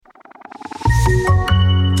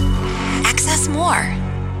Access more.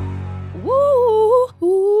 Woo,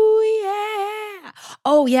 yeah.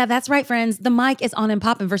 Oh, yeah, that's right, friends. The mic is on and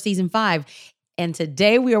popping for season 5. And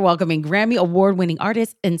today we are welcoming Grammy award-winning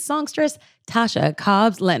artist and songstress Tasha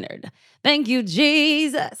Cobbs Leonard. Thank you,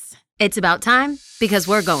 Jesus. It's about time because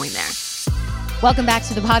we're going there. Welcome back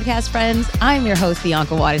to the podcast, friends. I'm your host,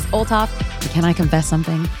 Bianca Wattis Olthoff. And can I confess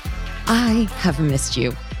something? I have missed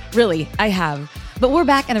you. Really, I have. But we're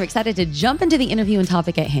back and I'm excited to jump into the interview and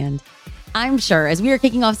topic at hand. I'm sure as we are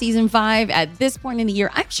kicking off season 5 at this point in the year,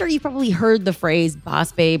 I'm sure you've probably heard the phrase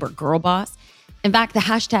boss babe or girl boss. In fact, the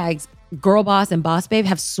hashtags girl boss and boss babe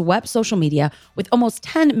have swept social media with almost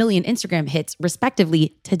 10 million Instagram hits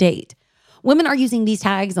respectively to date. Women are using these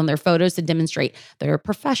tags on their photos to demonstrate their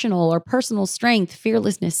professional or personal strength,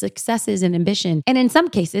 fearlessness, successes, and ambition, and in some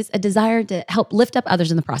cases, a desire to help lift up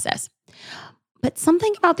others in the process. But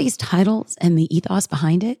something about these titles and the ethos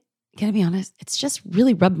behind it, gotta be honest, it's just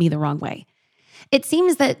really rubbed me the wrong way. It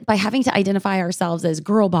seems that by having to identify ourselves as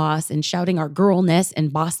girl boss and shouting our girlness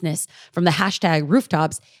and bossness from the hashtag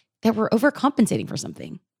rooftops, that we're overcompensating for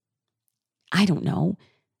something. I don't know.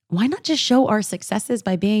 Why not just show our successes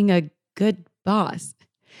by being a good boss?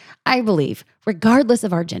 I believe, regardless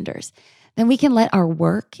of our genders, then we can let our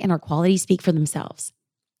work and our qualities speak for themselves.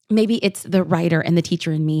 Maybe it's the writer and the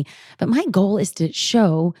teacher in me, but my goal is to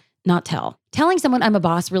show, not tell. Telling someone I'm a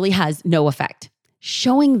boss really has no effect.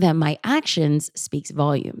 Showing them my actions speaks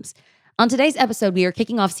volumes. On today's episode, we are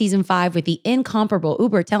kicking off season 5 with the incomparable,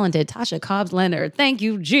 uber talented Tasha Cobbs Leonard. Thank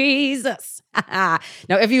you, Jesus. Now,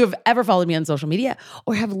 if you have ever followed me on social media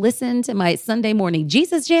or have listened to my Sunday morning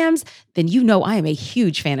Jesus jams, then you know I am a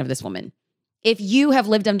huge fan of this woman. If you have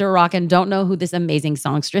lived under a rock and don't know who this amazing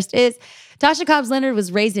songstress is, Tasha Cobbs Leonard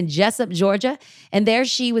was raised in Jessup, Georgia, and there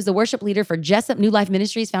she was the worship leader for Jessup New Life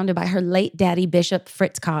Ministries, founded by her late daddy, Bishop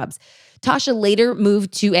Fritz Cobbs. Tasha later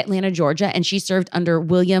moved to Atlanta, Georgia, and she served under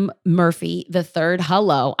William Murphy III.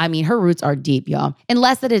 Hello. I mean, her roots are deep, y'all. In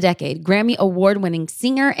less than a decade, Grammy award-winning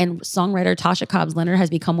singer and songwriter Tasha Cobbs Leonard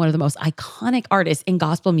has become one of the most iconic artists in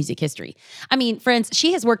gospel music history. I mean, friends,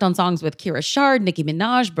 she has worked on songs with Kira Shard, Nicki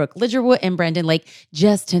Minaj, Brooke Ligertwood, and Brandon Lake,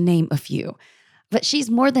 just to name a few. But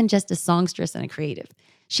she's more than just a songstress and a creative.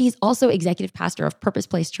 She's also executive pastor of Purpose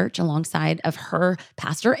Place Church alongside of her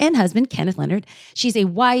pastor and husband, Kenneth Leonard. She's a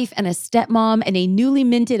wife and a stepmom and a newly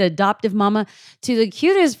minted adoptive mama to the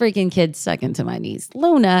cutest freaking kid second to my niece,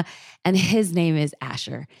 Luna, and his name is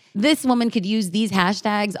Asher. This woman could use these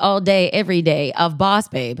hashtags all day, every day of Boss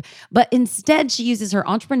Babe, but instead she uses her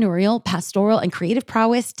entrepreneurial, pastoral, and creative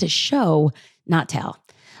prowess to show, not tell.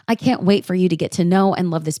 I can't wait for you to get to know and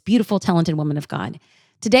love this beautiful, talented woman of God.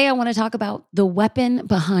 Today, I want to talk about the weapon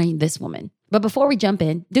behind this woman. But before we jump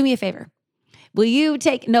in, do me a favor. Will you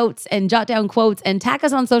take notes and jot down quotes and tag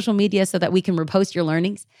us on social media so that we can repost your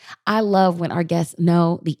learnings? I love when our guests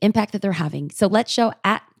know the impact that they're having. So let's show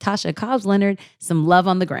at Tasha Cobbs Leonard some love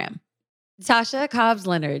on the gram. Tasha Cobbs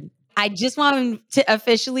Leonard, I just want to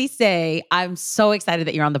officially say I'm so excited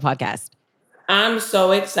that you're on the podcast. I'm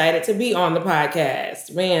so excited to be on the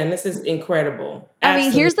podcast. Man, this is incredible. I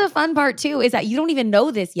mean, here's the fun part too, is that you don't even know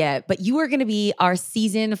this yet, but you are going to be our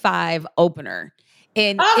season 5 opener.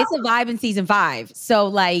 And it's a vibe in season 5. So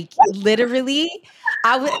like literally,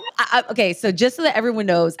 okay, so just so that everyone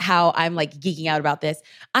knows how I'm like geeking out about this,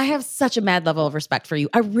 I have such a mad level of respect for you.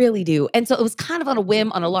 I really do. And so it was kind of on a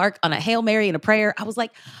whim, on a lark, on a Hail Mary and a prayer. I was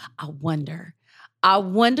like, I wonder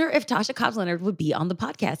if Tasha Cobbs Leonard would be on the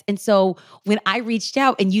podcast. And so when I reached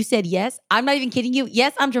out and you said yes, I'm not even kidding you.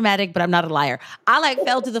 Yes, I'm dramatic, but I'm not a liar. I like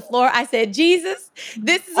fell to the floor. I said, Jesus,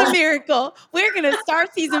 this is a miracle. We're going to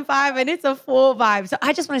start season 5 and it's a full vibe. So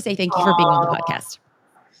I just want to say thank you for being on the podcast.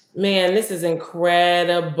 Man, this is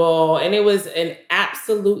incredible. And it was an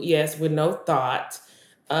absolute yes with no thought.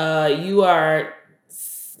 You are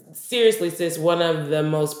seriously, sis, one of the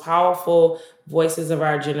most powerful voices of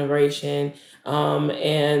our generation.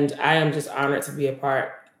 And I am just honored to be a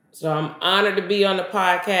part. So I'm honored to be on the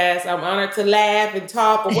podcast. I'm honored to laugh and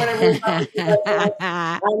talk or whatever. I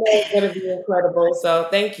know it's going to be incredible. So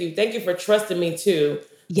thank you. Thank you for trusting me too.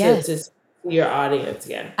 Yes. To your audience.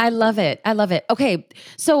 Yeah. I love it. I love it. Okay.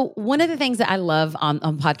 So one of the things that I love on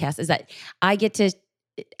podcasts is that I get to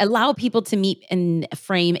allow people to meet and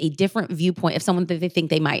frame a different viewpoint of someone that they think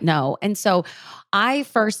they might know. And so I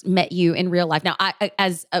first met you in real life. Now, I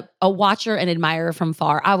as a watcher and admirer from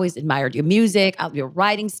far, I always admired your music, your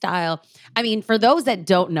writing style. I mean, for those that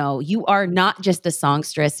don't know, you are not just a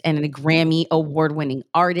songstress and a Grammy award-winning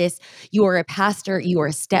artist. You are a pastor, you are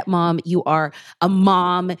a stepmom, you are a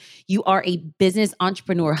mom, you are a business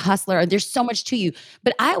entrepreneur, hustler. There's so much to you.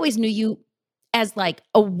 But I always knew you as like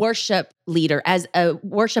a worship leader, as a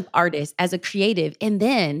worship artist, as a creative. And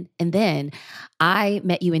then I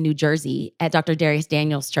met you in New Jersey at Dr. Darius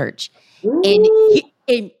Daniels' church. And Ooh.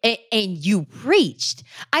 and you preached.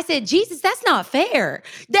 I said, Jesus, that's not fair.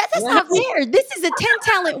 That's not fair. This is a 10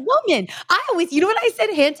 talent woman. I always, you know what I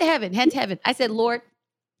said? Hand to heaven, hand to heaven. I said, Lord,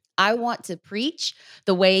 I want to preach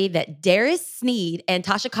the way that Darius Sneed and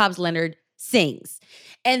Tasha Cobbs Leonard sings.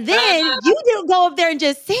 And then you didn't go up there and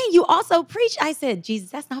just sing. You also preach. I said, Jesus,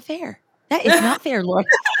 that's not fair. That is not fair, Lord.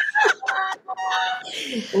 So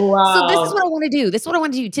this is Wow. what I want to do. This is what I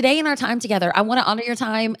want to do today in our time together. I want to honor your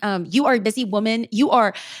time. You are a busy woman. You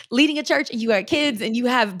are leading a church and you got kids and you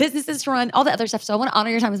have businesses to run, all the other stuff. So I want to honor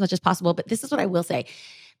your time as much as possible. But this is what I will say.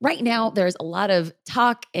 Right now, there's a lot of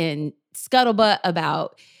talk and scuttlebutt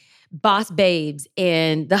about boss babes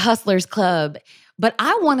and the Hustlers Club. But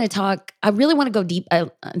I really want to go deep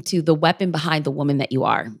into the weapon behind the woman that you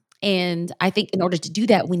are. And I think in order to do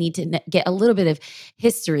that, we need to get a little bit of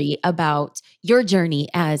history about your journey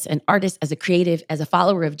as an artist, as a creative, as a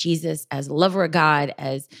follower of Jesus, as a lover of God,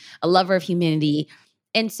 as a lover of humanity.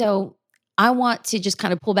 And so I want to just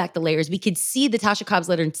kind of pull back the layers. We could see the Tasha Cobbs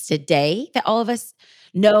Leonard today that all of us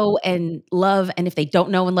know and love. And if they don't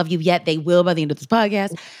know and love you yet, they will by the end of this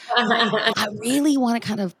podcast. I really want to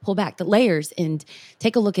kind of pull back the layers and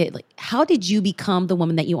take a look at like, how did you become the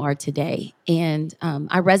woman that you are today? And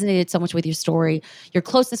I resonated so much with your story, your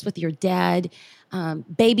closeness with your dad,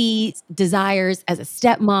 baby desires as a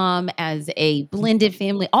stepmom, as a blended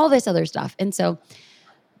family, all this other stuff. And so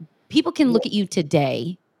people can look at you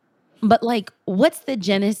today, but like, what's the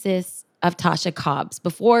genesis of Tasha Cobbs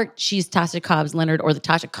before she's Tasha Cobbs Leonard or the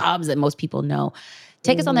Tasha Cobbs that most people know?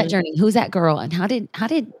 Take us on that journey. Who's that girl, and how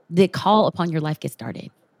did the call upon your life get started?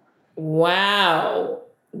 Wow.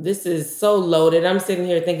 This is so loaded. I'm sitting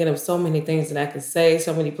here thinking of so many things that I could say,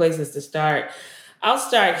 so many places to start. I'll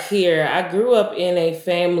start here. I grew up in a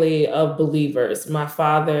family of believers. My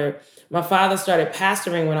father started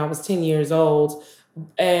pastoring when I was 10 years old.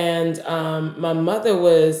 And my mother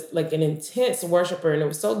was like an intense worshiper. And it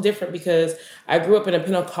was so different because I grew up in a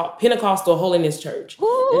Pentecostal holiness church. And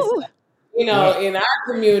so, Ooh, yeah. in our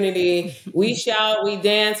community, we shout, we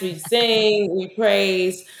dance, we sing, we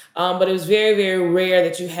praise. But it was very, very rare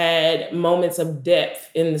that you had moments of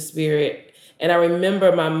depth in the spirit. And I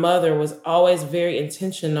remember my mother was always very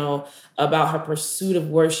intentional about her pursuit of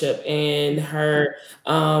worship and her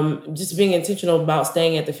just being intentional about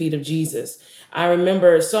staying at the feet of Jesus. I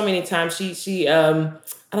remember so many times I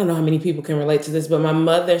don't know how many people can relate to this, but my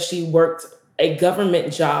mother, she worked a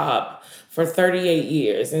government job for 38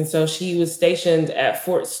 years. And so she was stationed at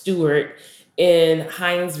Fort Stewart in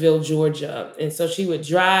Hinesville, Georgia. And so she would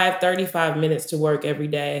drive 35 minutes to work every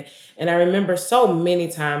day. And I remember so many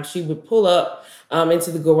times she would pull up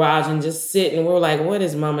into the garage and just sit. And we were like, what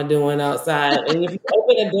is mama doing outside? And if you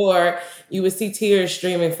open the door, you would see tears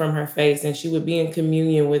streaming from her face. And she would be in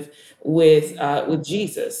communion with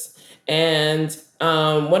Jesus. And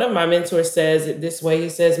one of my mentors says it this way. He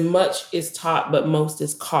says, much is taught, but most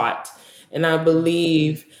is caught. And I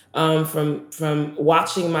believe from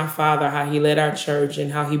watching my father, how he led our church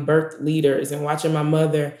and how he birthed leaders, and watching my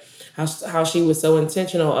mother, how she was so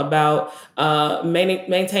intentional about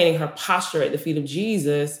maintaining her posture at the feet of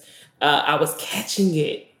Jesus, I was catching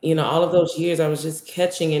it. All of those years I was just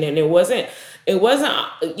catching it. And it wasn't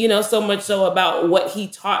so much so about what he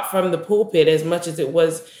taught from the pulpit as much as it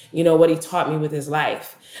was, what he taught me with his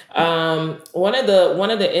life. One of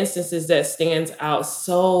the instances that stands out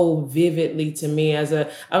so vividly to me I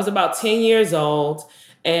was about 10 years old,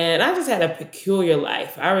 and I just had a peculiar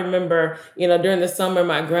life. I remember, during the summer,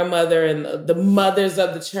 my grandmother and the mothers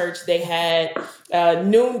of the church, they had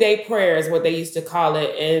noonday prayers, what they used to call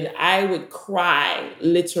it. And I would cry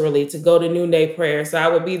literally to go to noonday prayer. So I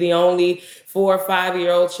would be the only 4 or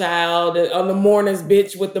 5-year-old child on the morning's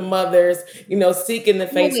bitch with the mothers, seeking the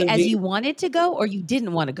face Wait, of as Jesus. you wanted to go or you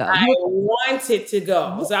didn't want to go? I wanted to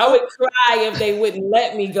go. So I would cry if they wouldn't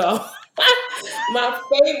let me go. My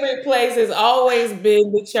favorite place has always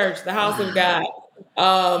been the church, the house of God.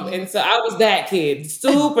 Wow. And so I was that kid,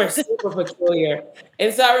 super, super peculiar.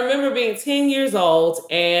 And so I remember being 10 years old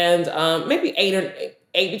and maybe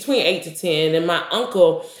between 8 to 10. And my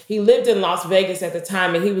uncle, he lived in Las Vegas at the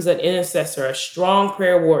time, and he was an intercessor, a strong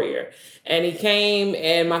prayer warrior. And he came,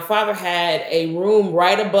 and my father had a room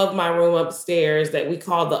right above my room upstairs that we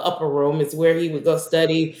called the upper room. It's where he would go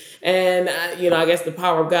study. And, I guess the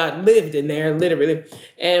power of God lived in there, literally.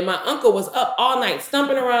 And my uncle was up all night,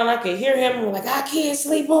 stumping around. I could hear him. I'm like, I can't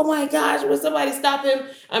sleep. Oh my gosh, will somebody stop him?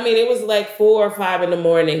 I mean, it was like 4 or 5 in the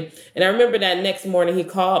morning. And I remember that next morning he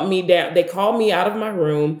called me down. They called me out of my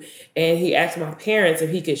room, and he asked my parents if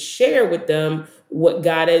he could share with them what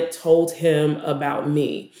God had told him about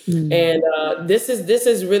me. Mm. And this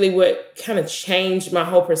is really what kind of changed my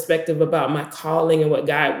whole perspective about my calling and what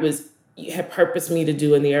God had purposed me to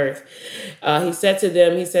do in the earth. He said to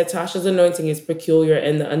them, he said, Tasha's anointing is peculiar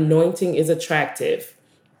and the anointing is attractive.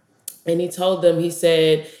 And he told them, he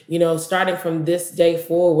said, starting from this day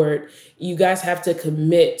forward, you guys have to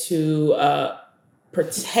commit to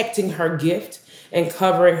protecting her gift and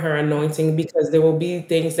covering her anointing, because there will be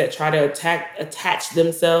things that try to attach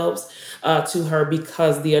themselves to her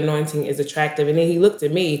because the anointing is attractive. And then he looked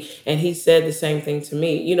at me and he said the same thing to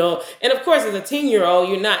me, and of course, as a 10-year-old,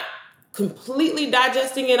 you're not completely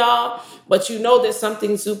digesting it all, but you know that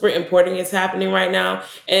something super important is happening right now.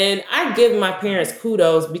 And I give my parents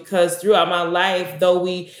kudos, because throughout my life, though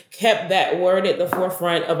we kept that word at the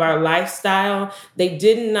forefront of our lifestyle, they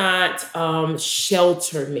did not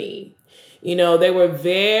shelter me. They were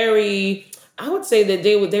very, I would say that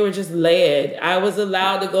they were just led. I was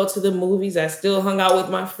allowed to go to the movies. I still hung out with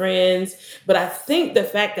my friends. But I think the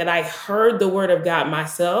fact that I heard the word of God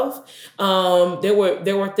myself, there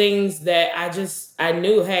were things that I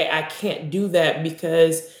knew, hey, I can't do that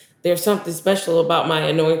because there's something special about my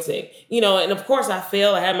anointing. And of course I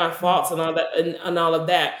failed. I had my faults and all that and all of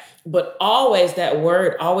that. But always that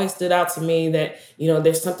word always stood out to me that,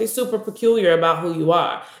 there's something super peculiar about who you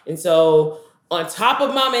are. And so on top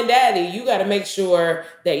of mom and daddy, you got to make sure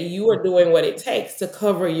that you are doing what it takes to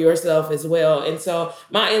cover yourself as well. And so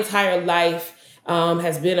my entire life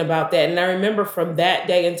has been about that. And I remember from that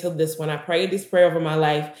day until this one, I prayed this prayer over my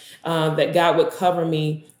life, that God would cover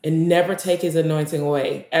me and never take his anointing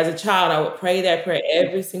away. As a child, I would pray that prayer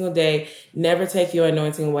every single day, never take your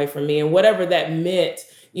anointing away from me. And whatever that meant,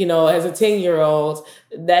 as a 10-year-old,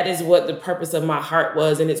 that is what the purpose of my heart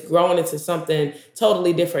was. And it's grown into something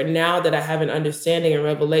totally different now that I have an understanding and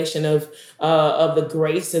revelation of the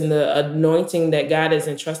grace and the anointing that God has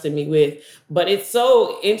entrusted me with. But it's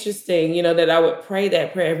so interesting, that I would pray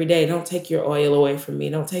that prayer every day. Don't take your oil away from me.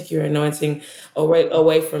 Don't take your anointing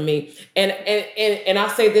away from me. And I'll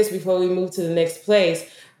say this before we move to the next place.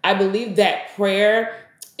 I believe that prayer,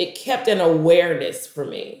 it kept an awareness for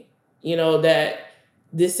me, that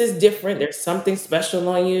this is different. There's something special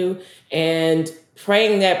on you. And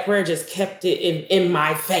praying that prayer just kept it in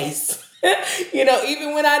my face.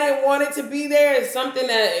 Even when I didn't want it to be there, it's something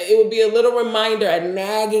that it would be a little reminder, a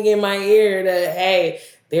nagging in my ear that, hey,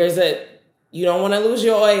 you don't want to lose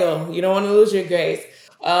your oil. You don't want to lose your grace.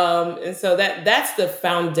 And so that's the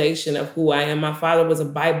foundation of who I am. My father was a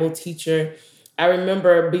Bible teacher. I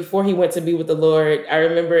remember before he went to be with the Lord, I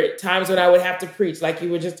remember times when I would have to preach, like you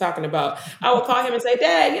were just talking about. I would call him and say,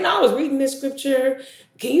 Dad, I was reading this scripture.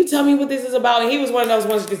 Can you tell me what this is about? And he was one of those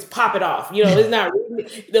ones that just pop it off. It's not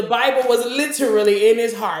reading. The Bible was literally in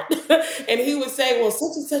his heart. And he would say, well,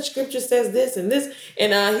 such and such scripture says this and this.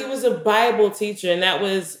 And he was a Bible teacher. And that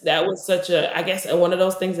was such I guess, one of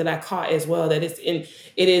those things that I caught as well, that it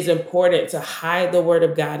is important to hide the word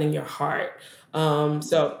of God in your heart.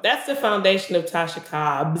 So that's the foundation of Tasha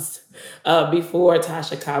Cobbs, before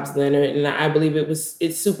Tasha Cobbs Leonard. And I believe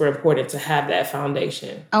it's super important to have that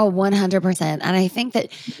foundation. Oh, 100%. And I think that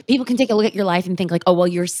people can take a look at your life and think like, oh, well,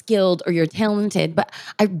 you're skilled or you're talented. But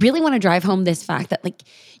I really want to drive home this fact that like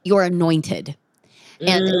you're anointed.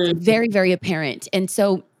 And it's very, very apparent. And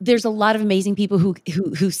so there's a lot of amazing people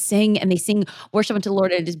who sing, and they sing worship unto the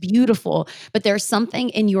Lord, and it is beautiful. But there's something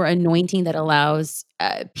in your anointing that allows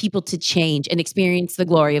people to change and experience the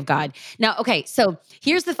glory of God. Now, okay, so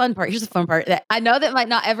here's the fun part. That I know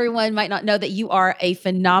that everyone might not know that you are a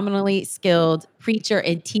phenomenally skilled preacher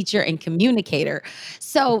and teacher and communicator.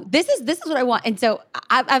 So this is what I want. And so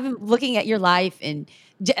I've been looking at your life, and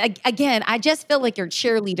again, I just feel like you're a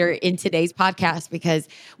cheerleader in today's podcast, because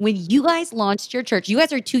when you guys launched your church, you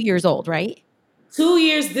guys are 2 years old, right? 2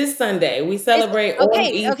 years this Sunday. We celebrate.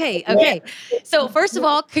 Okay. So first of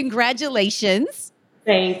all, congratulations.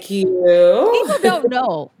 Thank you. People don't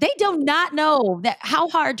know. They do not know how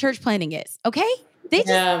hard church planning is. Okay.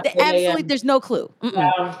 Absolutely, there's no clue.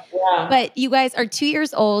 Yeah. But you guys are 2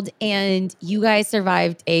 years old, and you guys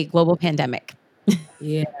survived a global pandemic.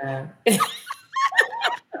 Yeah.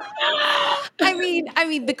 I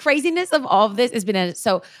mean, the craziness of all of this has been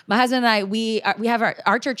so my husband and I, we have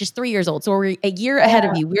our church is 3 years old. So we're a year ahead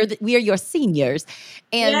of you. We are your seniors.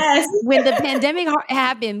 And when the pandemic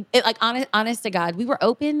happened, honest to God, we were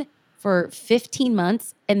open for 15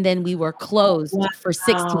 months, and then we were closed for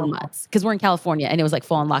 16 months because we're in California, and it was like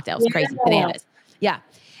full on lockdown. It was crazy, bananas. Yeah.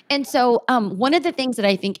 And so one of the things that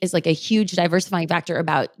I think is like a huge diversifying factor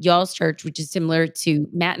about y'all's church, which is similar to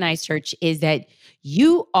Matt and I's church, is that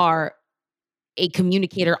you are a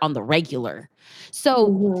communicator on the regular. So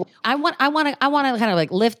Mhm. I want to kind of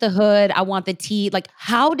like lift the hood. I want the tea. Like,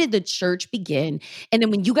 how did the church begin? And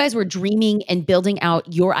then when you guys were dreaming and building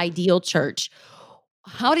out your ideal church,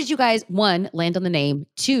 how did you guys, one, land on the name,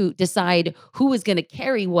 two, decide who was going to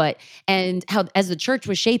carry what, and how, as the church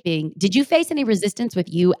was shaping, did you face any resistance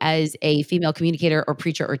with you as a female communicator or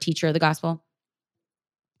preacher or teacher of the gospel?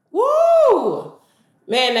 Woo!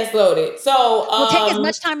 Man, that's loaded. So, Well, take as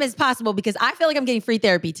much time as possible because I feel like I'm getting free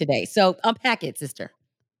therapy today. So unpack it, sister.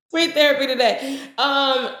 free therapy today.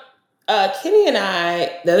 Kenny and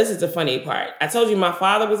I, now this is the funny part. I told you my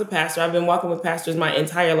father was a pastor. I've been walking with pastors my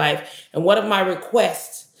entire life. And one of my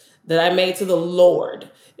requests that I made to the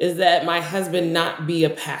Lord is that my husband not be a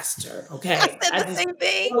pastor. Okay. I said the same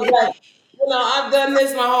thing. I was like, I've done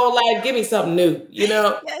this my whole life. Give me something new, Yes.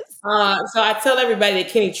 So I tell everybody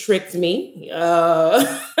that Kenny tricked me,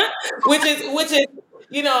 which is,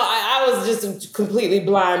 I was just completely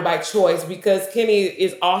blind by choice because Kenny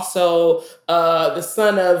is also the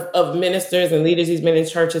son of ministers and leaders. He's been in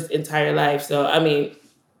church his entire life. So, I mean,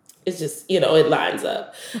 it's just, it lines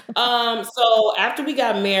up. So after we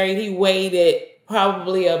got married, he waited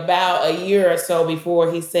probably about a year or so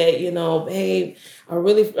before he said, babe, I'm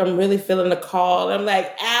really feeling the call. I'm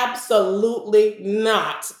like, absolutely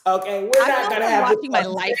not. Okay, we're not gonna I'm have this watching my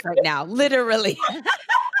life right now, literally.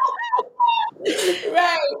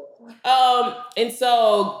 right. And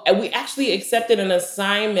so we actually accepted an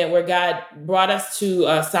assignment where God brought us to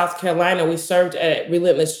South Carolina. We served at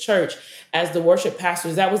Relentless Church as the worship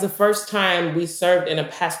pastors. That was the first time we served in a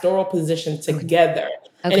pastoral position together.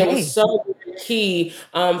 And it was so key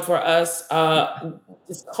for us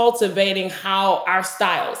just cultivating how our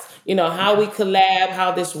styles, how we collab,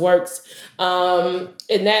 how this works. And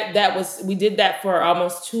we did that for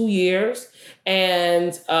almost 2 years.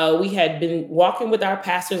 And we had been walking with our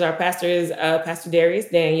pastors. Our pastor is Pastor Darius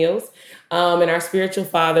Daniels, and our spiritual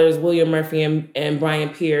fathers, William Murphy and Brian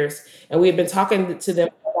Pierce. And we had been talking to them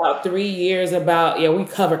for about 3 years about, we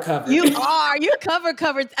cover. You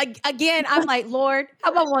covered. Again, I'm like, Lord,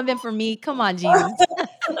 how about one of them for me? Come on, Jesus.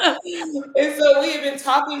 And so we have been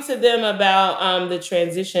talking to them about the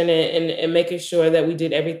transition and making sure that we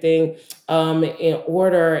did everything in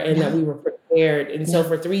order and that we were prepared. And so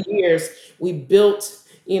for 3 years, we built,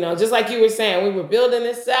 just like you were saying, we were building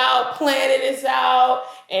this out, planning this out.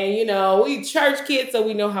 And, we church kids, so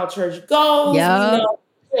we know how church goes. Yep.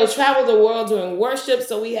 We know, travel the world doing worship.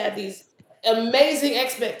 So we had these amazing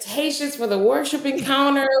expectations for the worship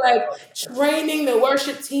encounter, like training the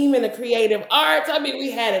worship team in the creative arts. I mean, we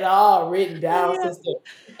had it all written down, sister.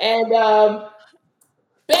 And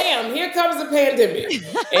bam, here comes the pandemic.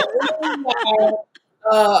 And we had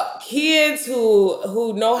kids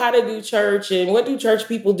who know how to do church. And what do church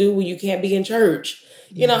people do when you can't be in church?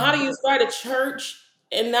 How do you start a church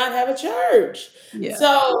and not have a church? Yeah.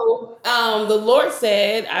 So the Lord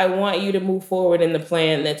said, I want you to move forward in the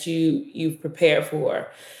plan that you've prepared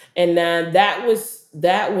for. And that was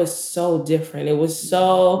so different.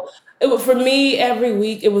 For me, every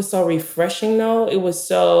week, it was so refreshing though. It was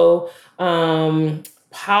so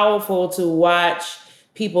powerful to watch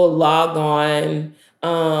people log on,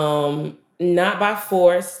 not by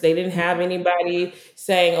force. They didn't have anybody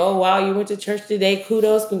saying, oh, wow, you went to church today.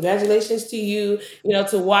 Kudos, congratulations to you.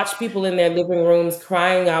 To watch people in their living rooms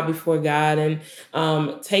crying out before God and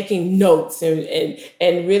taking notes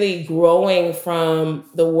and really growing from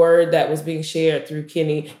the word that was being shared through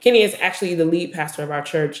Kenny. Kenny is actually the lead pastor of our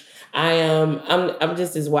church. I'm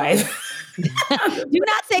just his wife. Do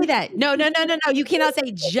not say that. No. You cannot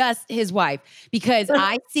say just his wife because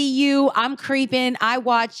I see you. I'm creeping. I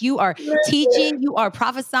watch. You are teaching. You are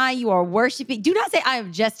prophesying. You are worshiping. Do not say I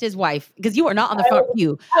am just his wife because you are not on the front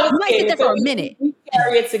pew. You might sit there for a minute. We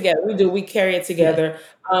carry it together. We do. We carry it together.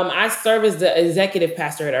 I serve as the executive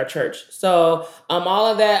pastor at our church. So all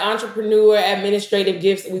of that entrepreneur, administrative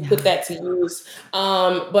gifts, we put that to use.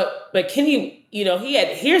 But Kenny,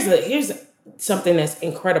 here's something that's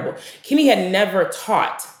incredible. Kenny had never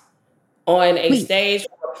taught on a stage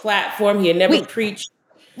or a platform. He had never preached.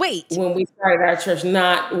 When we started our church,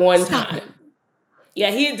 not one time. Yeah,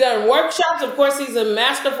 he had done workshops. Of course, he's a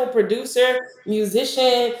masterful producer,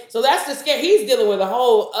 musician. So that's the scary. He's dealing with a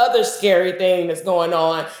whole other scary thing that's going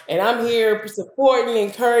on. And I'm here supporting,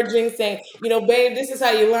 encouraging, saying, babe, this is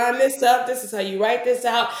how you line this up. This is how you write this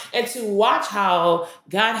out. And to watch how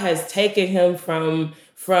God has taken him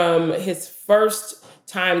from his first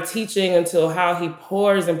time teaching until how he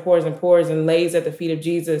pours and pours and pours and lays at the feet of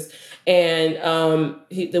Jesus. And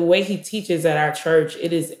the way he teaches at our church,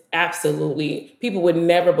 it is absolutely. People would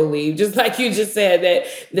never believe, just like you just said,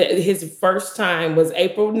 that his first time was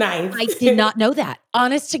April 9th. I did not know that.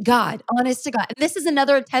 Honest to God, honest to God. And this is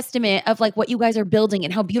another testament of like what you guys are building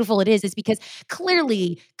and how beautiful it is because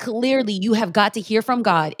clearly you have got to hear from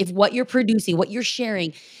God if what you're producing, what you're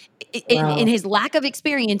sharing in Wow. his lack of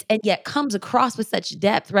experience and yet comes across with such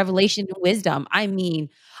depth, revelation, and wisdom. I mean,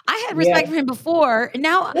 I had Yeah. respect for him before. And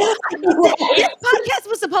now this Right. podcast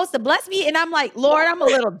was supposed to bless me. And I'm like, Lord, I'm a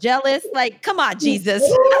little jealous. Like, come on, Jesus.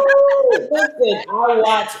 Ooh, listen, I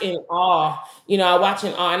watch in awe. I watch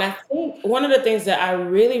in awe. And I think one of the things that I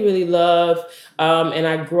really, really love and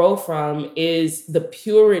I grow from is the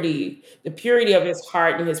purity of his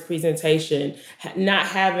heart and his presentation, not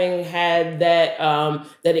having had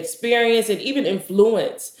that experience and even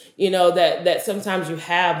influence, that sometimes you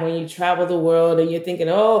have when you travel the world and you're thinking,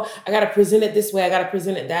 oh, I got to present it this way, I got to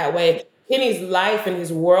present it that way. Kenny's life and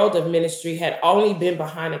his world of ministry had only been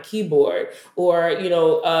behind a keyboard or,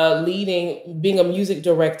 being a music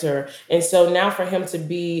director. And so now for him to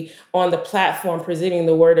be on the platform presenting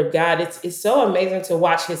the word of God, it's so amazing to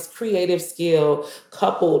watch his creative skill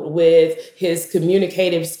coupled with his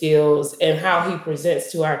communicative skills and how he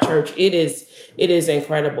presents to our church. It is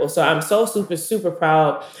incredible. So I'm so super, super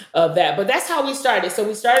proud of that. But that's how we started. So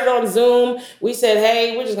we started on Zoom. We said,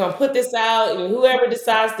 hey, we're just going to put this out. And whoever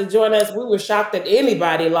decides to join us, we were shocked that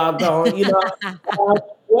anybody logged on.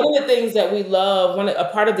 One of the things that we love, a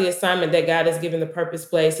part of the assignment that God has given the Purpose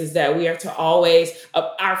Place is that we are to always,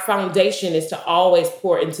 our foundation is to always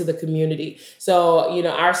pour into the community. So,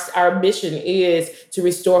 our mission is to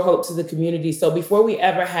restore hope to the community. So before we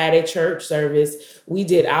ever had a church service, we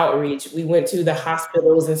did outreach. We went to the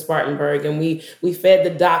hospitals in Spartanburg and we fed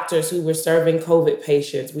the doctors who were serving COVID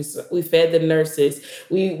patients. We fed the nurses.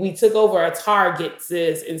 We took over a Target,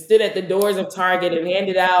 sis, and stood at the doors of Target and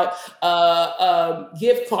handed out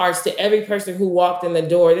gift cards to every person who walked in the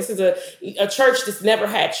door. This is a church that's never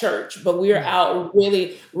had church, but we are out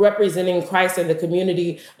really representing Christ in the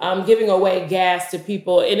community, giving away gas to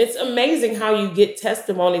people. And it's amazing how you get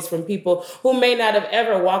testimonies from people who may not have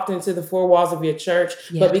ever walked into the four walls of your church,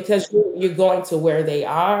 but because you're going to where they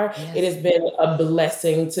are, it has been a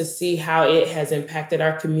blessing to see how it has impacted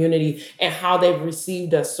our community and how they've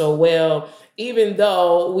received us so well. Even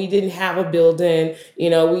though we didn't have a building, we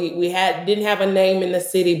didn't have a name in the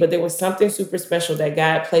city, but there was something super special that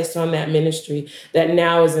God placed on that ministry that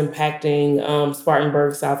now is impacting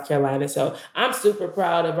Spartanburg, South Carolina. So I'm super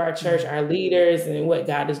proud of our church, our leaders, and what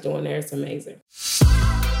God is doing there. It's amazing.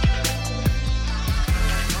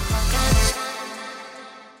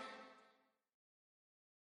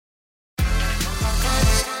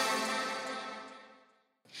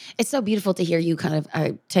 It's so beautiful to hear you kind of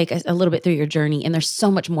take us a little bit through your journey. And there's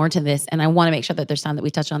so much more to this. And I want to make sure that there's time that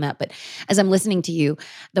we touch on that. But as I'm listening to you,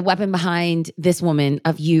 the weapon behind this woman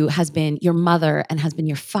of you has been your mother and has been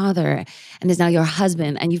your father and is now your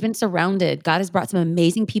husband. And you've been surrounded. God has brought some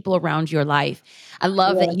amazing people around your life. I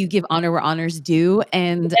love that you give honor where honor's due.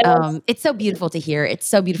 And it's so beautiful to hear. It's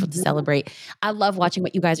so beautiful to celebrate. I love watching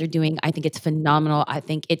what you guys are doing. I think it's phenomenal. I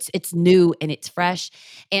think it's new and it's fresh.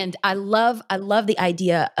 And I love the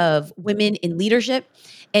idea of women in leadership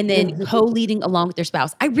and then co-leading along with their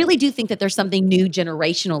spouse. I really do think that there's something new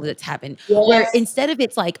generational that's happened where instead of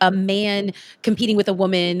it's like a man competing with a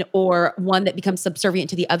woman or one that becomes subservient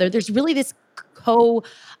to the other, there's really this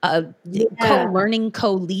co-learning,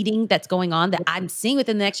 co-leading that's going on that I'm seeing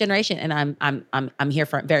within the next generation. And I'm here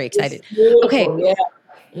for it. Very excited. Okay. Yeah.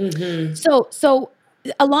 So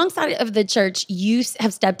alongside of the church, you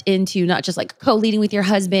have stepped into not just like co-leading with your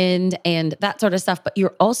husband and that sort of stuff, but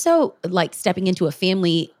you're also like stepping into a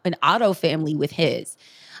family, an auto family with his.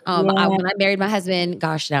 When I married my husband,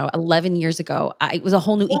 gosh, now 11 years ago, it was a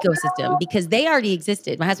whole new ecosystem because they already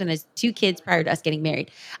existed. My husband has 2 kids prior to us getting married.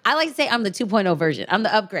 I like to say I'm the 2.0 version. I'm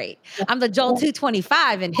the upgrade. I'm the Joel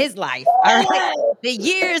 225 in his life. All right. The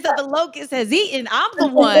years that the locust has eaten, I'm the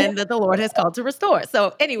one that the Lord has called to restore.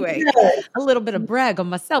 So anyway, a little bit of brag on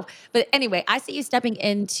myself. But anyway, I see you stepping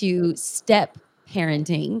into step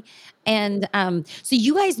parenting. And so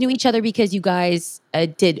you guys knew each other because you guys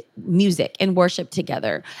did music and worship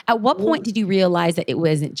together. At what point did you realize that it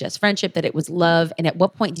wasn't just friendship, that it was love? And at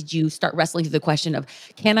what point did you start wrestling through the question of,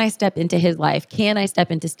 can I step into his life? Can I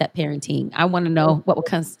step into step parenting? I want to know what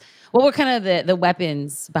were kind of the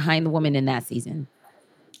weapons behind the woman in that season?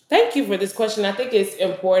 Thank you for this question. I think it's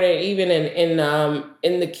important, even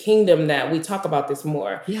in the kingdom, that we talk about this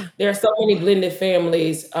more. Yeah. There are so many blended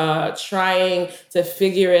families trying to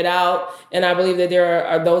figure it out, and I believe that there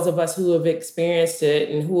are those of us who have experienced it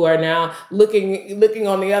and who are now looking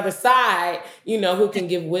on the other side. Who can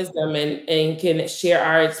give wisdom and can share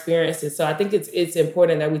our experiences. So I think it's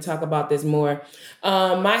important that we talk about this more.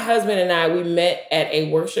 My husband and I, we met at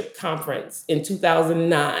a worship conference in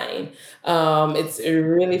 2009. It's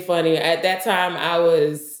really funny. At that time,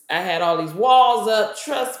 I had all these walls up,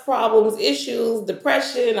 trust problems, issues,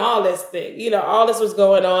 depression, all this thing. All this was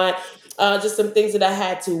going on. Just some things that I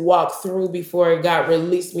had to walk through before God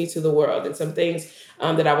released me to the world, and some things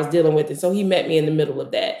that I was dealing with. And so he met me in the middle of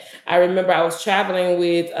that. I remember I was traveling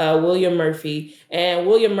with William Murphy, and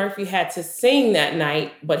William Murphy had to sing that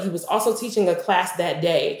night, but he was also teaching a class that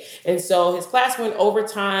day. And so his class went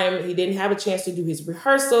overtime. He didn't have a chance to do his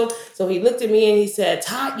rehearsal. So he looked at me and he said,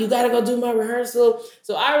 "Todd, you got to go do my rehearsal."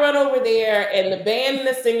 So I run over there, and the band and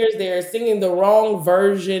the singers there are singing the wrong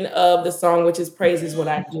version of the song, which is "Praise Is What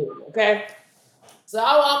I Do." Okay. So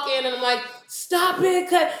I walk in and I'm like, "Stop it,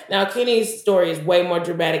 cut." Now, Kenny's story is way more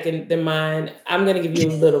dramatic than mine. I'm going to give you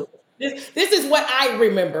a little. This is what I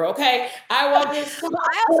remember, okay? I walk in.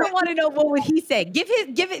 I also want to know, what would he say? Get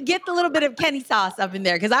the little bit of Kenny sauce up in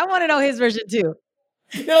there, because I want to know his version too.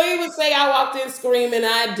 No, he would say I walked in screaming.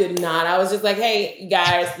 I did not. I was just like, "Hey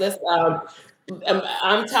guys, let's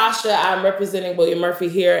I'm Tasha. I'm representing William Murphy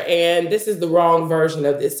here, and this is the wrong version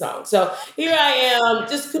of this song." So here I am,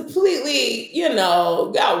 just completely,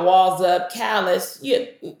 got walls up, callous.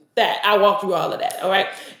 That I walked through all of that. All right,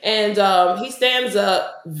 and he stands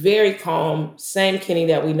up, very calm, same Kenny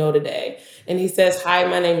that we know today, and he says, "Hi,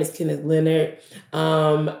 my name is Kenneth Leonard.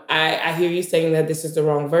 I hear you saying that this is the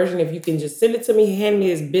wrong version. If you can just send it to me, hand me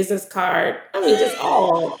his business card." I mean, just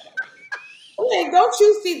all. Like, don't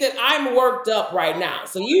you see that I'm worked up right now?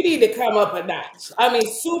 So you need to come up a notch. I mean,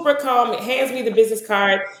 super calm. Hands me the business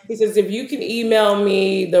card. He says, "If you can email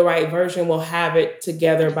me the right version, we'll have it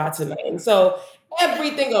together by tonight." And so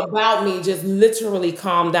everything about me just literally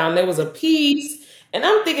calmed down. There was a peace. And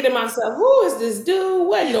I'm thinking to myself, who is this dude?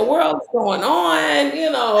 What in the world is going on?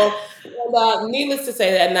 And, needless to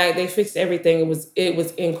say, that night they fixed everything. It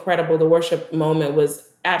was incredible. The worship moment was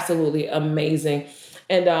absolutely amazing.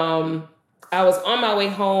 And I was on my way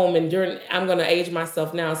home, and I'm going to age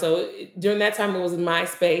myself now. So during that time, it was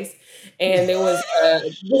MySpace, and there was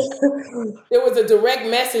there was a direct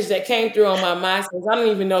message that came through on my MySpace. I don't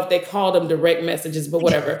even know if they called them direct messages, but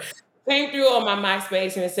whatever. Came through on my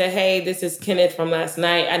MySpace, and it said, "Hey, this is Kenneth from last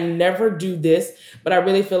night. I never do this, but I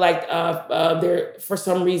really feel like there, for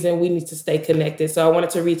some reason, we need to stay connected. So I wanted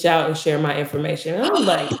to reach out and share my information." And I'm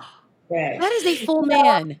like, "Yeah." That is a full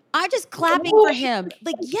man. I'm just clapping for him.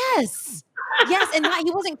 Like, yes. Yes. And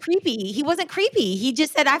he wasn't creepy. He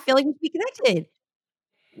just said, "I feel like we should be connected."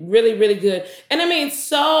 Really, really good. And I mean,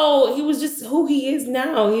 so he was just who he is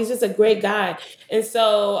now. He's just a great guy. And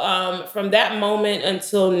so from that moment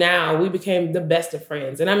until now, we became the best of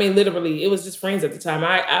friends. And I mean, literally, it was just friends at the time.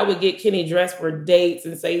 I would get Kenny dressed for dates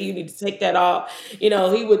and say, "You need to take that off." He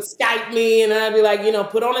would Skype me, and I'd be like,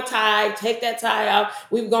 "Put on a tie, take that tie off."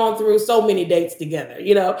 We've gone through so many dates together,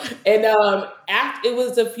 And after, it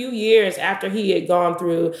was a few years after he had gone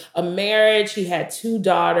through a marriage. He had 2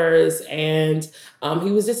 daughters, and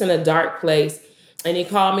he was just in a dark place. And he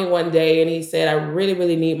called me one day and he said, "I really,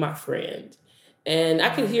 really need my friend." And I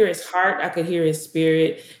could hear his heart. I could hear his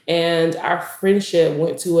spirit. And our friendship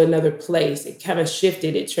went to another place. It kind of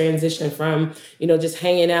shifted. It transitioned from, just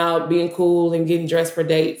hanging out, being cool and getting dressed for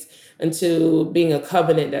dates, into being a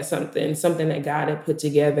covenant. That's something that God had put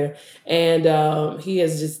together. And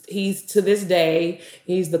he's to this day,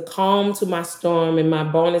 he's the calm to my storm, and my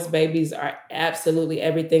bonus babies are absolutely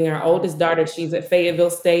everything. Our oldest daughter, she's at Fayetteville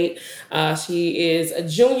State. She is a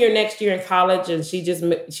junior next year in college, and she just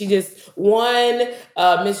won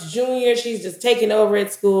Miss Junior. She's just taken over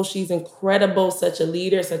at school. She's incredible, such a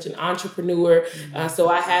leader, such an entrepreneur. So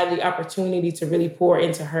I had the opportunity to really pour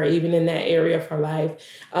into her, even in that area of her life.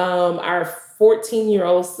 Our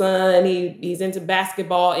 14-year-old son, he's into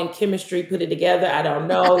basketball and chemistry, put it together. I don't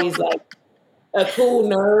know. He's like a cool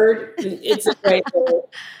nerd. It's a great thing.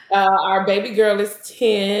 Our baby girl is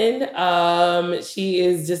 10. She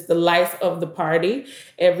is just the life of the party.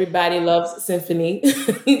 Everybody loves Symphony.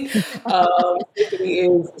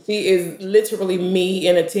 She is literally me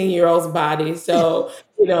in a 10-year-old's body. So,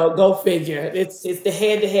 go figure. It's the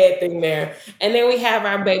head-to-head thing there. And then we have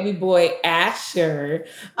our baby boy, Asher.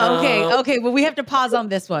 Okay. Well, we have to pause on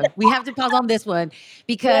this one.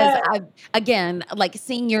 Because again, like,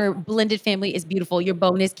 seeing your blended family is beautiful. Your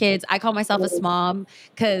bonus kids. I call myself a smom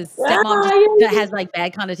because because stepmom just Ah, that yeah. has like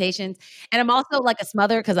bad connotations. And I'm also like a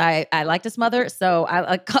smother because I like to smother. So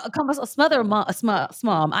I come a smother, a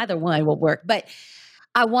smom, either one will work. But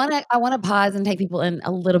I wanna pause and take people in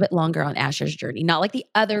a little bit longer on Asher's journey. Not like the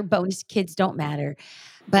other bonus kids don't matter,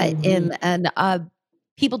 but Mhm. in an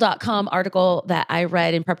people.com article that I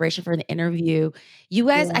read in preparation for an interview, you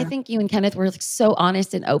guys, I Yeah. think you and Kenneth were like so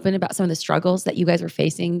honest and open about some of the struggles that you guys were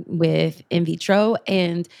facing with in vitro.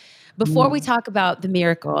 And before we Mm. talk about the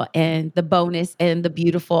miracle and the bonus and the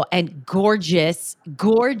beautiful and gorgeous,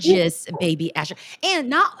 gorgeous baby Asher, and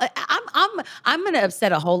not, I'm gonna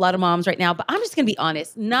upset a whole lot of moms right now, but I'm just gonna be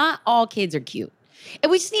honest. Not all kids are cute.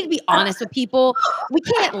 And we just need to be honest with people. We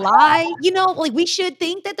can't lie, like we should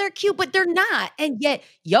think that they're cute, but they're not. And yet,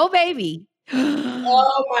 yo, baby,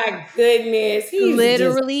 Oh my goodness. He's just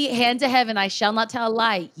literally, hand to heaven, I shall not tell a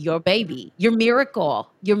lie. Your baby, your miracle,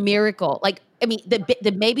 your miracle. Like, I mean, the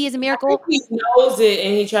baby is a I think miracle, he knows it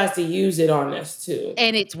and he tries to use it on us too.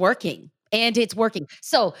 and it's working. And it's working.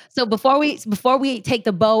 So before we take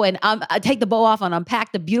the bow and take the bow off and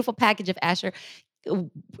unpack the beautiful package of Asher,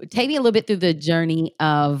 take me a little bit through the journey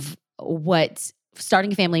of what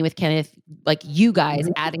starting a family with Kenneth, like you guys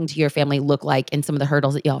adding to your family, look like, and some of the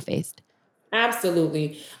hurdles that y'all faced.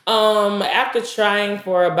 Absolutely. After trying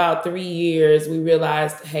for about 3 years, we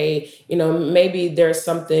realized, hey, maybe there's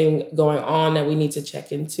something going on that we need to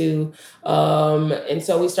check into. And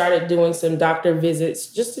so we started doing some doctor visits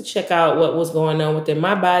just to check out what was going on within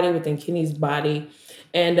my body, within Kenny's body.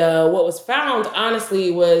 And what was found,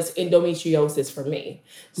 honestly, was endometriosis for me.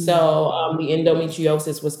 So the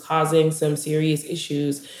endometriosis was causing some serious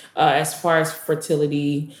issues as far as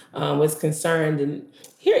fertility was concerned. And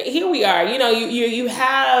here we are. You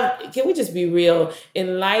have. Can we just be real?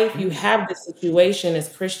 In life, you have this situation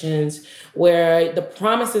as Christians where the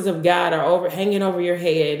promises of God are hanging over your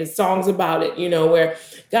head. There's songs about it. Where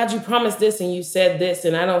God, you promised this and you said this,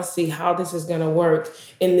 and I don't see how this is going to work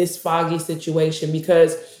in this foggy situation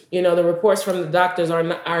because the reports from the doctors are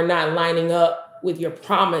not lining up with your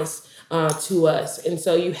promise to us. And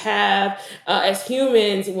so you have, as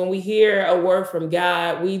humans, when we hear a word from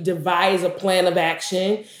God, we devise a plan of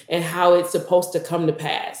action and how it's supposed to come to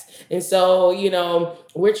pass. And so,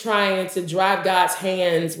 we're trying to drive God's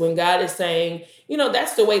hands when God is saying,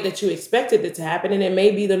 that's the way that you expected it to happen. And it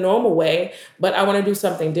may be the normal way, but I want to do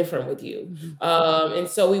something different with you. And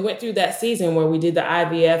so we went through that season where we did the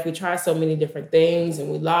IVF. We tried so many different things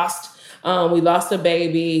and we lost a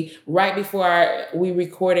baby right before we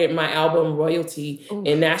recorded my album Royalty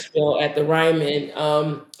in Nashville at the Ryman.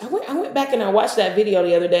 I went back and I watched that video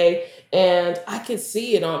the other day and I could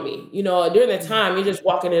see it on me. During that time, you're just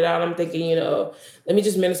walking it out. I'm thinking, let me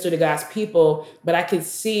just minister to God's people. But I could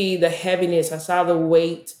see the heaviness. I saw the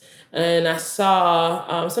weight. And I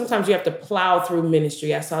saw, sometimes you have to plow through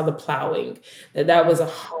ministry. I saw the plowing. That was a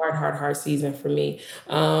hard season for me.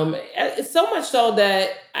 It's so much so that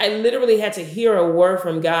I literally had to hear a word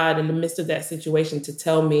from God in the midst of that situation to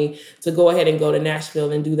tell me to go ahead and go to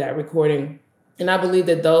Nashville and do that recording. And I believe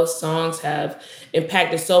that those songs have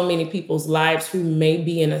impacted so many people's lives who may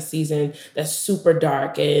be in a season that's super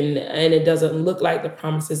dark and it doesn't look like the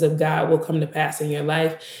promises of God will come to pass in your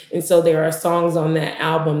life. And so there are songs on that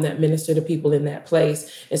album that minister to people in that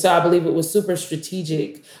place. And so I believe it was super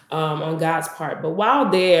strategic on God's part. But while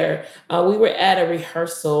there, we were at a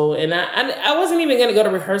rehearsal and I wasn't even going to go to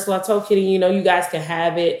rehearsal. I told Kitty, you guys can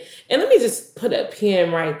have it. And let me just put a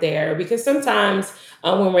pin right there because sometimes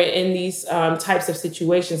when we're in these types of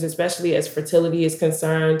situations, especially as fertility is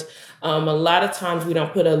concerned, a lot of times we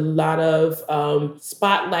don't put a lot of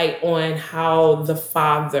spotlight on how the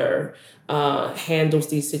father handles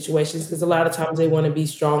these situations because a lot of times they want to be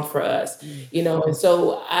strong for us, and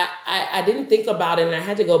so I didn't think about it and I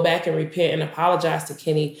had to go back and repent and apologize to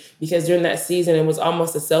Kenny because during that season it was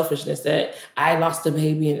almost a selfishness that I lost a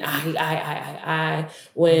baby and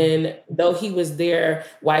when though he was there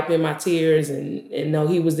wiping my tears and though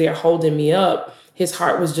he was there holding me up, his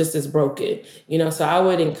heart was just as broken, so I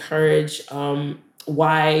would encourage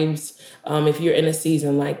wives, if you're in a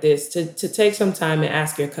season like this, to take some time and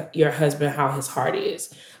ask your husband how his heart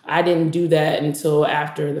is. I didn't do that until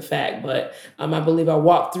after the fact, but I believe I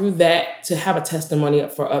walked through that to have a testimony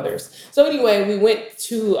up for others. So anyway, we went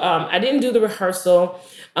to, I didn't do the rehearsal.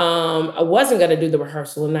 I wasn't going to do the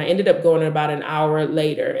rehearsal and I ended up going about an hour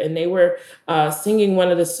later and they were singing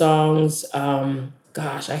one of the songs.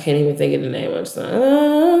 Gosh, I can't even think of the name of the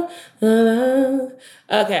song.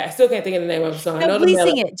 Okay, I still can't think of the name of the song. I No, know the please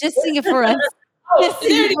sing melody. it. Just sing it for us. Oh, Just there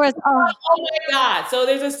sing it is. for us. Oh, Oh my God. So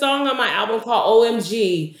there's a song on my album called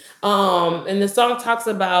OMG. And the song talks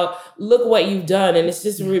about look what you've done. And it's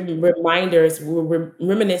just yeah. reminders. We're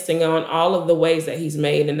reminiscing on all of the ways that he's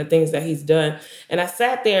made and the things that he's done. And I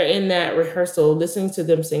sat there in that rehearsal listening to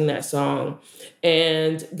them sing that song.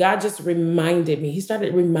 And God just reminded me. He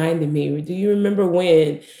started reminding me, do you remember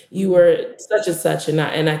when you Mm, were such and such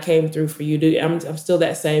and I came through for you? I'm still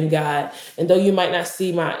that same God. And though you might not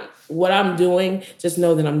see what I'm doing, just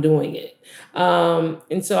know that I'm doing it.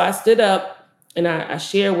 And so I stood up and I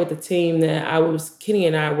shared with the team that Kenny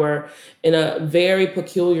and I were in a very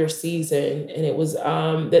peculiar season. And it was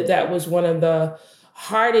that was one of the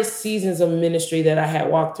hardest seasons of ministry that I had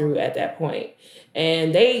walked through at that point.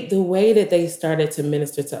 And the way that they started to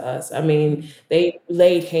minister to us, I mean, they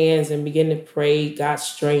laid hands and began to pray God's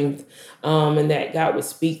strength, and that God would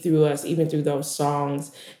speak through us, even through those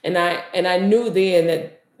songs. And I knew then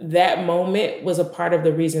that moment was a part of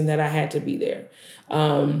the reason that I had to be there.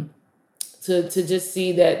 Um, to just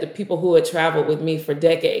see that the people who had traveled with me for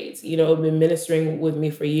decades, have been ministering with me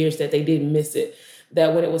for years, that they didn't miss it.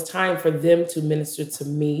 That when it was time for them to minister to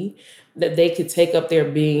me, that they could take up their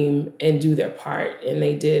beam and do their part. And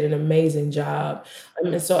they did an amazing job.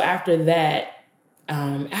 And so after that,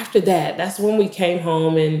 that's when we came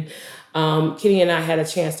home and Kenny and I had a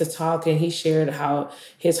chance to talk, and he shared how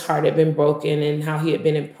his heart had been broken and how he had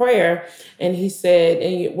been in prayer. And he said,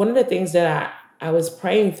 and one of the things that I was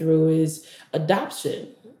praying through is adoption.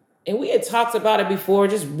 And we had talked about it before,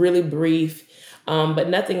 just really brief, but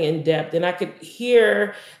nothing in depth. And I could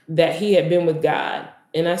hear that he had been with God.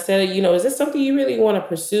 And I said, is this something you really want to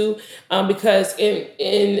pursue? Because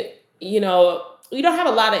we don't have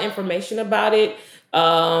a lot of information about it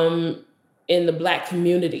in the Black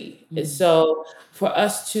community. And mm, so for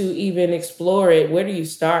us to even explore it, where do you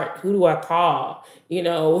start? Who do I call?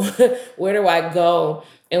 Where do I go?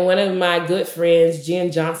 And one of my good friends,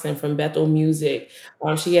 Jen Johnson from Bethel Music,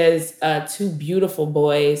 she has two beautiful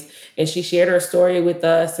boys, and she shared her story with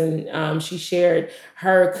us, and she shared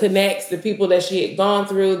her connects, the people that she had gone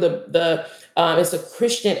through, it's a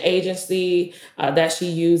Christian agency that she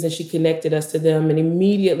used, and she connected us to them, and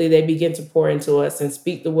immediately they began to pour into us and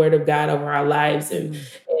speak the word of God over our lives, and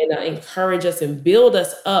mm, encourage us and build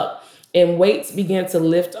us up. And weights began to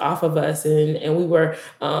lift off of us, and we were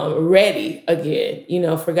ready again,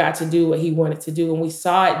 for God to do what He wanted to do. And we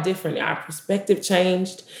saw it different. Our perspective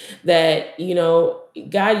changed. That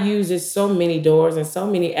God uses so many doors and so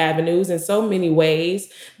many avenues and so many ways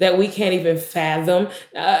that we can't even fathom.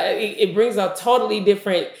 It brings a totally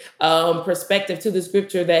different perspective to the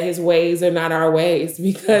scripture that His ways are not our ways,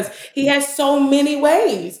 because He has so many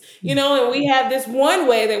ways, mm. and we have this one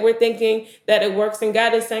way that we're thinking that it works, and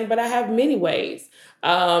God is saying, but I have many ways.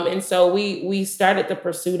 And so we started the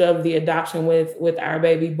pursuit of the adoption with our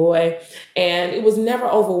baby boy, and it was never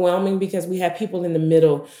overwhelming because we had people in the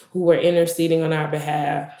middle who were interceding on our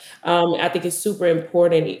behalf. I think it's super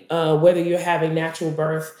important, whether you're having natural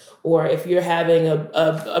birth or if you're having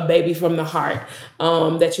a baby from the heart,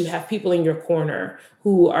 that you have people in your corner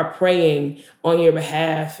who are praying on your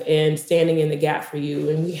behalf and standing in the gap for you.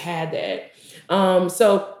 And we had that.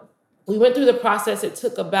 So we went through the process. It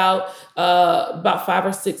took about 5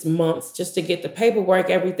 or 6 months just to get the paperwork,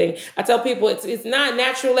 everything. I tell people it's not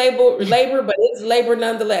natural labor, but it's labor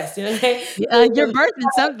nonetheless. You're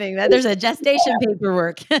birthing something. That there's a gestation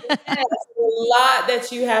paperwork. Yes, a lot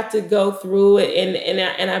that you have to go through,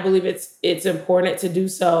 and I believe it's important to do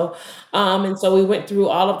so. And so we went through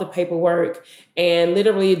all of the paperwork, and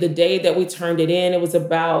literally the day that we turned it in, it was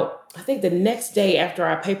about, I think the next day after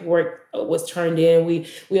our paperwork was turned in,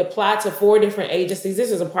 we applied to 4 different agencies.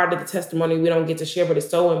 This is a part of the testimony we don't get to share, but it's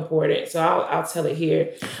so important. So I'll tell it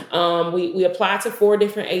here. We applied to 4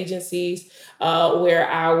 different agencies where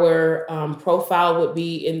our profile would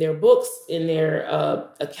be in their books, in their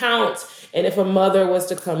accounts. And if a mother was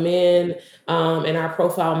to come in and our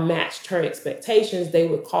profile matched her expectations, they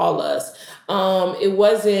would call us. It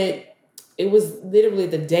was literally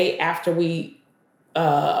the day after we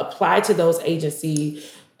applied to those agencies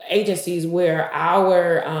where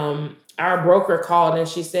our broker called, and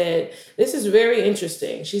she said, this is very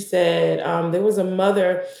interesting. She said there was a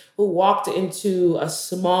mother who walked into a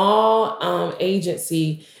small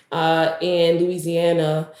agency in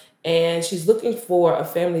Louisiana, and she's looking for a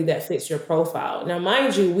family that fits your profile. Now,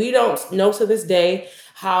 mind you, we don't know to this day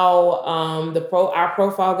how our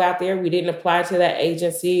profile got there. We didn't apply to that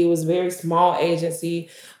agency. It was a very small agency.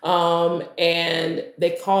 And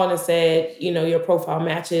they called and said, your profile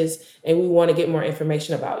matches, and we want to get more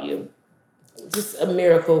information about you. Just a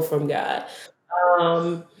miracle from God.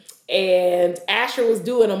 Um, and Asher was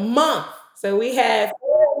due in a month. So we had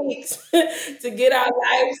 4 weeks to get our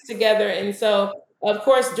lives together. And so, of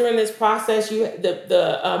course, during this process,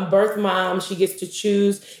 the birth mom, she gets to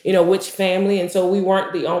choose, which family. And so we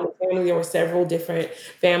weren't the only family. There were several different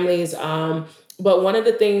families. But one of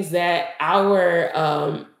the things that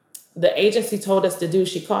the agency told us to do,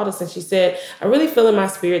 she called us and she said, I really feel in my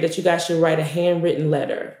spirit that you guys should write a handwritten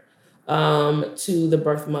letter to the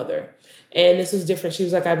birth mother. And this was different. She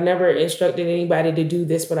was like, I've never instructed anybody to do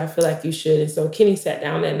this, but I feel like you should. And so Kenny sat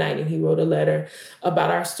down that night and he wrote a letter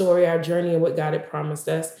about our story, our journey, and what God had promised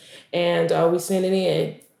us. And we sent it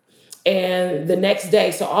in. And the next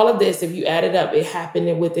day, so all of this, if you add it up, it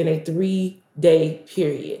happened within a 3-day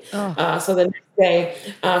period. So the next day,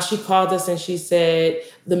 she called us and she said,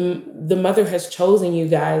 the mother has chosen you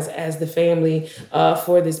guys as the family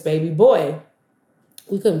for this baby boy.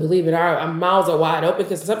 We couldn't believe it. Our mouths are wide open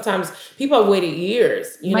because sometimes people have waited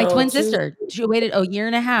years. My twin sister, she waited a year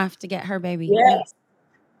and a half to get her baby. Yes.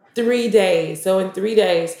 3 days. So in 3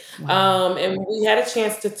 days, and we had a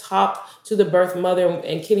chance to talk to the birth mother,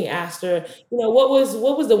 and Kenny asked her, what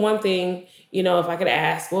was the one thing, if I could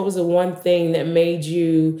ask, what was the one thing that made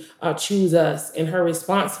you choose us? And her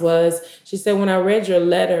response was, she said, when I read your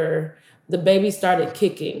letter, the baby started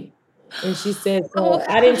kicking. And she said,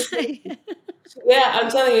 I didn't. Yeah, I'm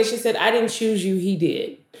telling you, she said, I didn't choose you, he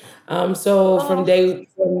did. From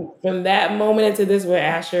that moment into this, where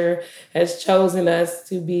Asher has chosen us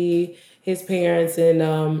to be his parents,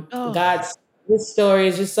 and his story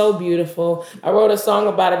is just so beautiful. I wrote a song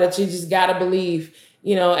about it that you just gotta believe.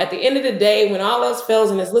 At the end of the day, when all else fails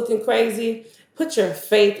and it's looking crazy, put your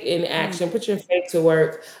faith in action, put your faith to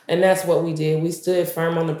work. And that's what we did. We stood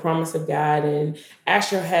firm on the promise of God, and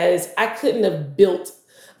Asher I couldn't have built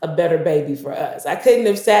a better baby for us. I couldn't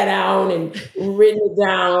have sat down and written it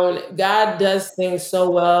down. God does things so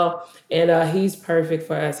well, and he's perfect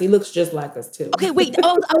for us. He looks just like us too. Okay, wait.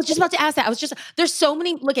 I was just about to ask that. There's so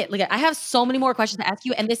many, look at, I have so many more questions to ask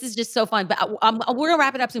you, and this is just so fun, but we're gonna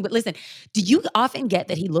wrap it up soon. But listen, do you often get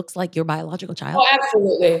that he looks like your biological child? Oh,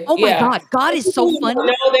 absolutely. Oh my God. God is so funny.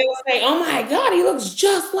 They will say, oh my God, he looks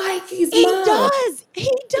just like his mom. He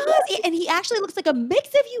does. And he actually looks like a mix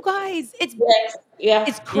of you guys.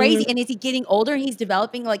 It's crazy. And as he's getting older and he's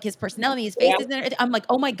developing like his personality, his face, I'm like,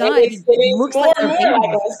 oh my God, he looks like a baby.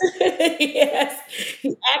 Like us. Yes,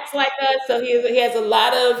 he acts like us. So he has a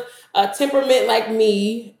lot of temperament like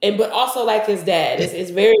me, but also like his dad.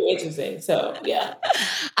 It's very interesting. So yeah,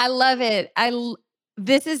 I love it.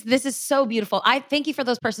 This is so beautiful. I thank you for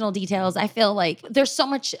those personal details. I feel like there's so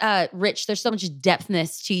much there's so much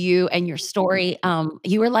depthness to you and your story.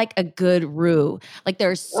 You are like a good roux. Like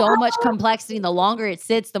there's so much complexity, and the longer it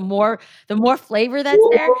sits, the more flavor that's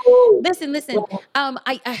there. Listen.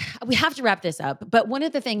 We have to wrap this up. But one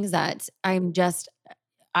of the things that I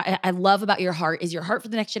love about your heart is your heart for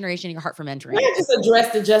the next generation, and your heart for mentoring. I just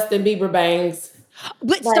addressed the Justin Bieber bangs.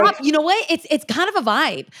 But stop, you know what? It's kind of a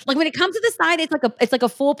vibe. Like when it comes to the side, it's like a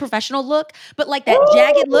full professional look, but like that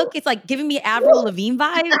jagged look, it's like giving me Avril Lavigne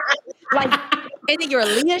vibe. Like, and then your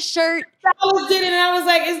Aaliyah shirt. I was getting it, and I was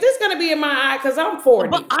like, is this going to be in my eye? Because I'm 40.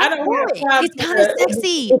 But I don't know. It's kind of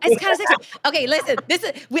sexy. It's kind of sexy. Okay, listen,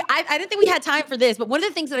 I didn't think we had time for this, but one of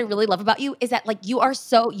the things that I really love about you is that like you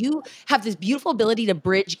have this beautiful ability to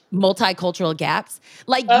bridge multicultural gaps.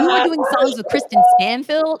 Like you are doing songs with Kristen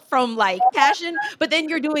Stanfield from like Passion, but then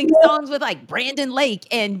you're doing songs with like Brandon Lake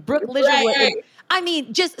and Brooke Ligertwood. Right. I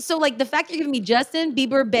mean, just so like the fact you're giving me Justin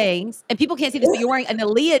Bieber bangs, and people can't see this, but you're wearing an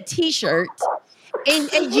Aaliyah t-shirt.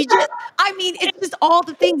 And you just, I mean, it's just all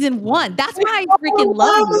the things in one. That's why I freaking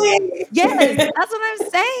love you. Yes, that's what I'm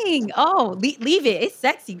saying. Oh, leave it. It's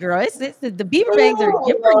sexy, girl. It's the Bieber bangs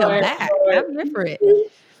you bring them back. I'm here for it.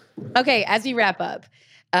 Okay, as we wrap up,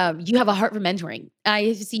 you have a heart for mentoring. I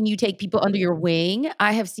have seen you take people under your wing.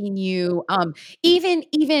 I have seen you even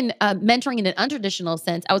mentoring in an untraditional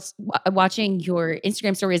sense. I was watching your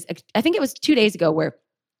Instagram stories, I think it was 2 days ago, where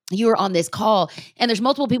you were on this call and there's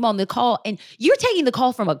multiple people on the call and you're taking the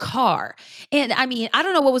call from a car. And I mean, I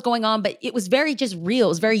don't know what was going on, but it was very just real. It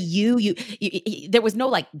was very you there was no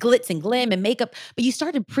like glitz and glam and makeup, but you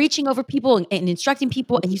started preaching over people and instructing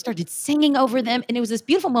people, and you started singing over them. And it was this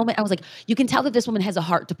beautiful moment. I was like, you can tell that this woman has a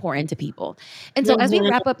heart to pour into people. And so as we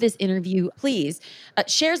wrap up this interview, please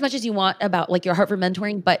share as much as you want about like your heart for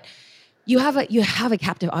mentoring, but you have a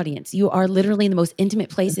captive audience. You are literally in the most intimate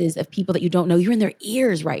places of people that you don't know. You're in their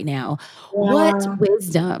ears right now. Yeah. What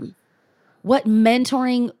wisdom, what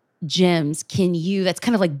mentoring gems that's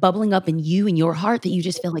kind of like bubbling up in you and your heart that you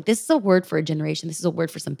just feel like this is a word for a generation. This is a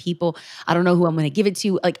word for some people. I don't know who I'm going to give it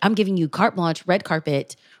to. Like I'm giving you carte blanche, red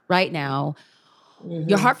carpet right now.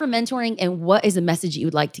 your heart for mentoring, and what is a message you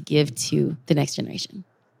would like to give to the next generation?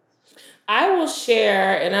 I will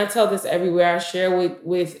share, and I tell this everywhere, I share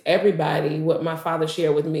with everybody what my father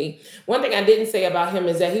shared with me. One thing I didn't say about him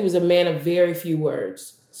is that he was a man of very few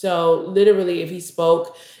words. So literally, if he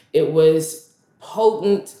spoke, it was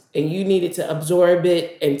potent and you needed to absorb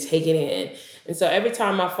it and take it in. And so every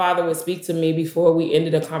time my father would speak to me before we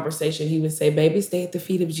ended a conversation, he would say, baby, stay at the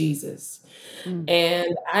feet of Jesus.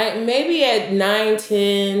 And I maybe at 9,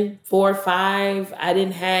 10, 4, 5, I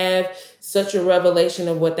didn't have such a revelation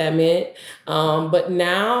of what that meant. But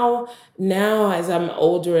now as I'm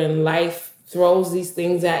older and life throws these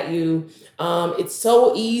things at you, it's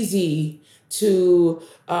so easy to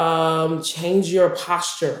change your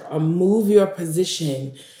posture or move your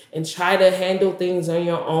position and try to handle things on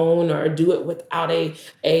your own or do it without a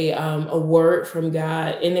word from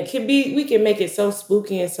God. And we can make it so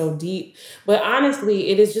spooky and so deep, but honestly,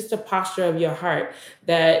 it is just a posture of your heart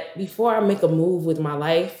that before I make a move with my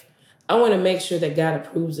life, I want to make sure that God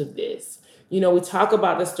approves of this. We talk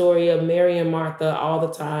about the story of Mary and Martha all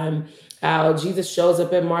the time, how Jesus shows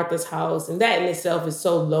up at Martha's house, and that in itself is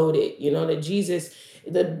so loaded, that Jesus,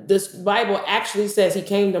 this Bible actually says he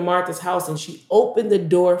came to Martha's house and she opened the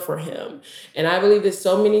door for him. And I believe that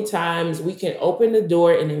so many times we can open the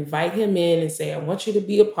door and invite him in and say, I want you to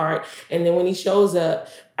be a part. And then when he shows up,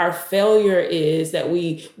 our failure is that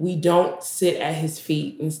we don't sit at his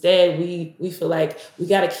feet. Instead, we feel like we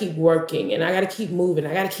got to keep working and I got to keep moving.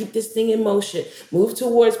 I got to keep this thing in motion, move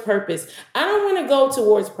towards purpose. I don't want to go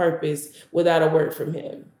towards purpose without a word from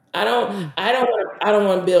him. I don't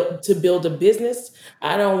want to build a business.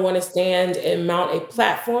 I don't want to stand and mount a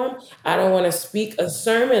platform. I don't want to speak a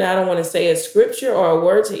sermon. I don't want to say a scripture or a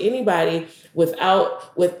word to anybody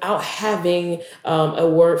without having a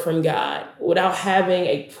word from God, without having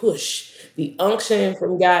a push, the unction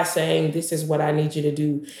from God saying, this is what I need you to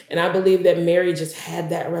do. And I believe that Mary just had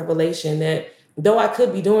that revelation that though I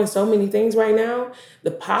could be doing so many things right now,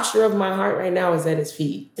 the posture of my heart right now is at his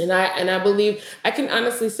feet. And I believe, I can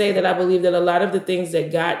honestly say that I believe that a lot of the things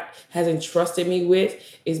that God has entrusted me with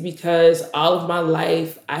is because all of my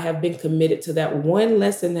life, I have been committed to that one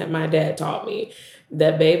lesson that my dad taught me,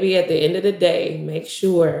 that baby, at the end of the day, make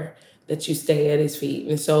sure that you stay at his feet.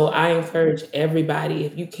 And so I encourage everybody,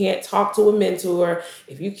 if you can't talk to a mentor,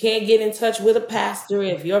 if you can't get in touch with a pastor,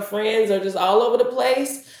 if your friends are just all over the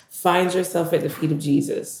place, find yourself at the feet of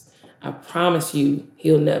Jesus. I promise you,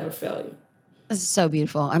 he'll never fail you. This is so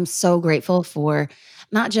beautiful. I'm so grateful for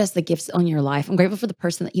not just the gifts on your life. I'm grateful for the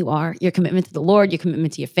person that you are, your commitment to the Lord, your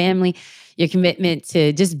commitment to your family, your commitment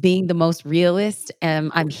to just being the most realist.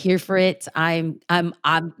 I'm here for it. I'm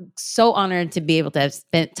so honored to be able to have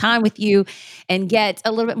spent time with you and get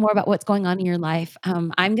a little bit more about what's going on in your life.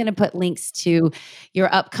 I'm going to put links to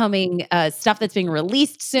your upcoming stuff that's being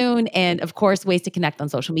released soon, and of course, ways to connect on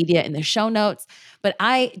social media in the show notes. But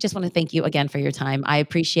I just want to thank you again for your time. I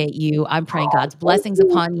appreciate you. I'm praying God's blessings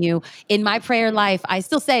upon you. In my prayer life, I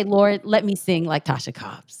still say, Lord, let me sing like Tasha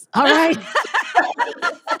Cobbs. All right.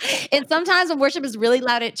 And sometimes when worship is really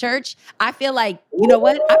loud at church, I feel like, you know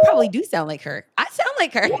what? I probably do sound like her. I sound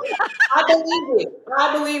like her. I believe it.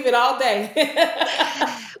 I believe it all day.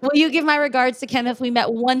 Will you give my regards to Kenneth? We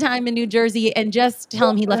met one time in New Jersey, and just tell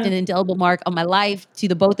him he left an indelible mark on my life, to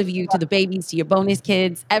the both of you, to the babies, to your bonus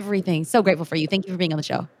kids, everything. So grateful for you. Thank you for being on the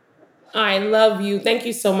show. I love you. Thank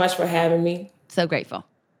you so much for having me. So grateful.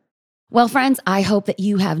 Well, friends, I hope that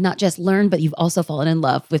you have not just learned, but you've also fallen in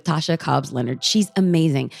love with Tasha Cobbs Leonard. She's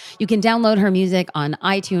amazing. You can download her music on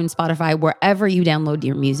iTunes, Spotify, wherever you download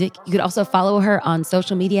your music. You could also follow her on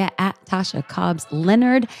social media at Tasha Cobbs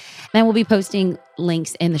Leonard. And we'll be posting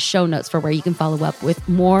links in the show notes for where you can follow up with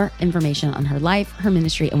more information on her life, her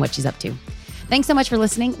ministry, and what she's up to. Thanks so much for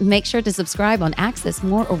listening. Make sure to subscribe on Access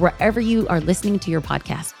More or wherever you are listening to your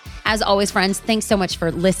podcast. As always, friends, thanks so much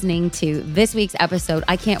for listening to this week's episode.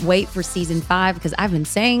 I can't wait for season 5 because I've been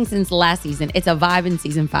saying since last season, it's a vibe in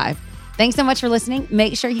season 5. Thanks so much for listening.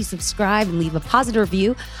 Make sure you subscribe and leave a positive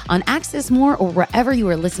review on Access More or wherever you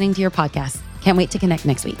are listening to your podcast. Can't wait to connect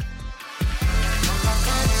next week.